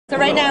So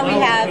right now we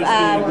have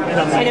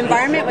an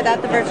environment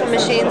without the virtual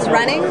machines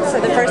running. So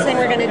the first thing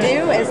we're going to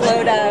do is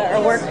load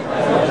our work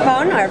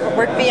phone, our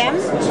work VM.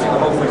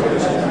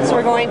 So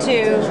we're going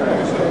to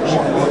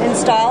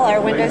install our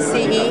Windows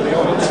CE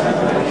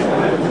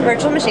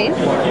virtual machine.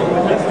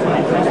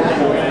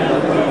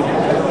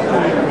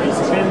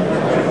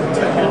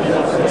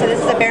 So this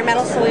is a bare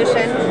metal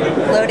solution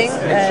loading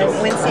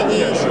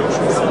WinCE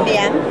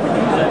VM.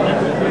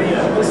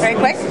 Very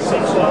quick.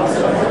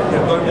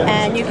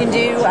 And you can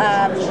do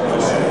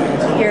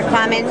your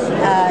common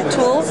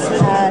tools,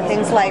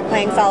 things like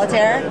playing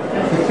solitaire,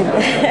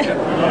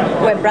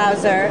 web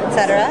browser,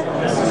 etc.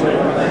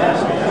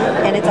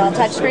 And it's all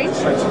touchscreen.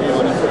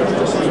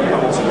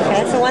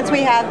 Okay, so once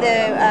we have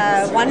the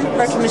one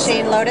virtual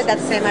machine loaded,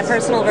 that's my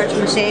personal virtual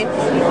machine,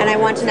 and I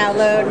want to now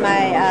load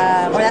my,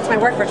 or that's my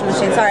work virtual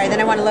machine, sorry, then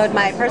I want to load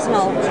my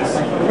personal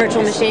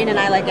virtual machine, and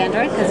I like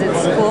Android because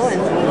it's cool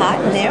and hot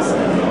and new.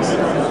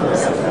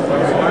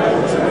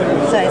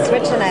 So I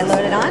switch and I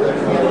load it on.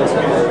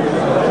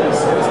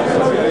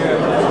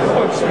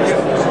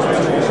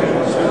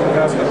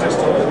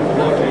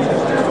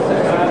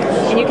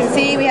 And you can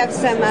see we have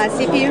some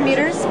CPU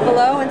meters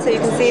below, and so you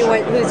can see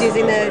who's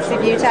using the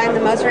CPU time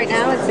the most right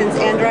now. And since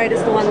Android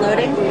is the one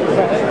loading,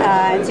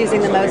 it's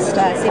using the most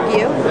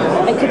CPU.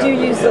 And could you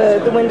use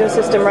the Windows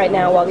system right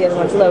now while the other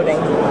one's loading?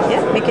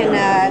 Yeah, we can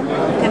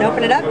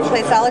open it up,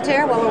 play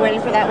solitaire while we're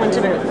waiting for that one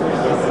to boot.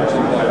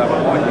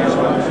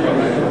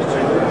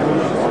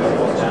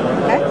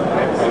 Okay.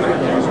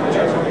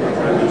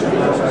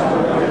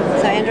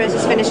 So Android is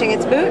just finishing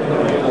its boot.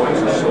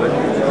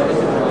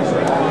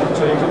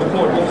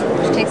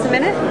 Which takes a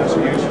minute.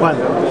 One.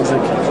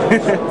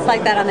 It's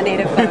like that on the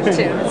native phone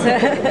too.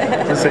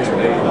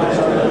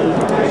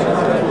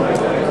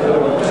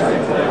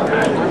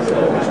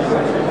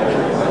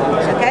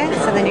 Okay,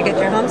 so then you get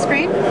your home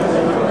screen.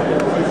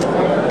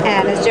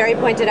 And as Jerry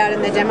pointed out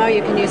in the demo,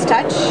 you can use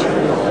touch,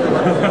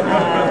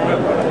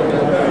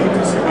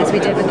 as we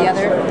did with the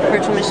other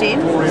virtual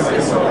machine.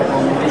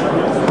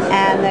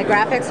 And the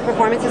graphics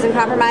performance isn't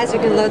compromised. You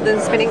can load the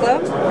spinning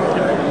globe.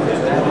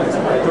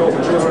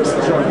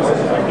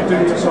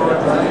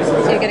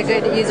 So you get a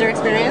good user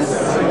experience.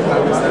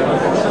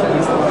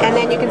 And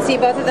then you can see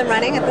both of them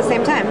running at the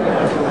same time.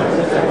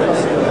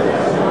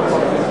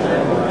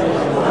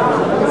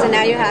 So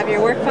now you have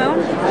your work phone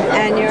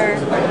and your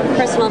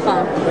personal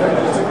phone.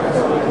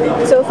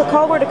 So if a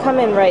call were to come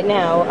in right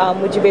now,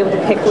 would you be able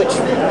to pick which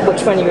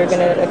one you were going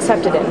to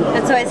accept it in?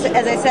 And so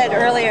as I said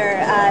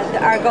earlier,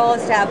 our goal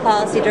is to have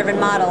policy-driven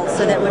models,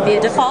 so that would be a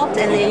default,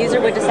 and the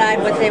user would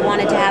decide what they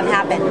wanted to have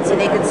happen. So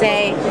they could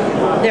say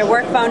their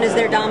work phone is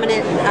their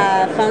dominant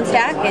phone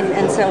stack,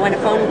 and so when a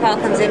phone call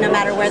comes in, no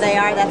matter where they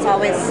are, that's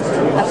always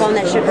a phone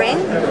that should ring.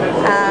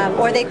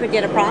 Or they could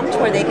get a prompt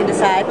where they can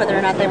decide whether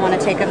or not they want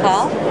to take a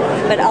call.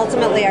 But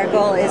ultimately, our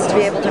goal is to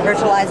be able to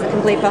virtualize the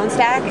complete phone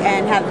stack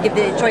and give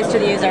the choice to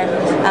the user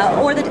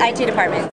or the IT department.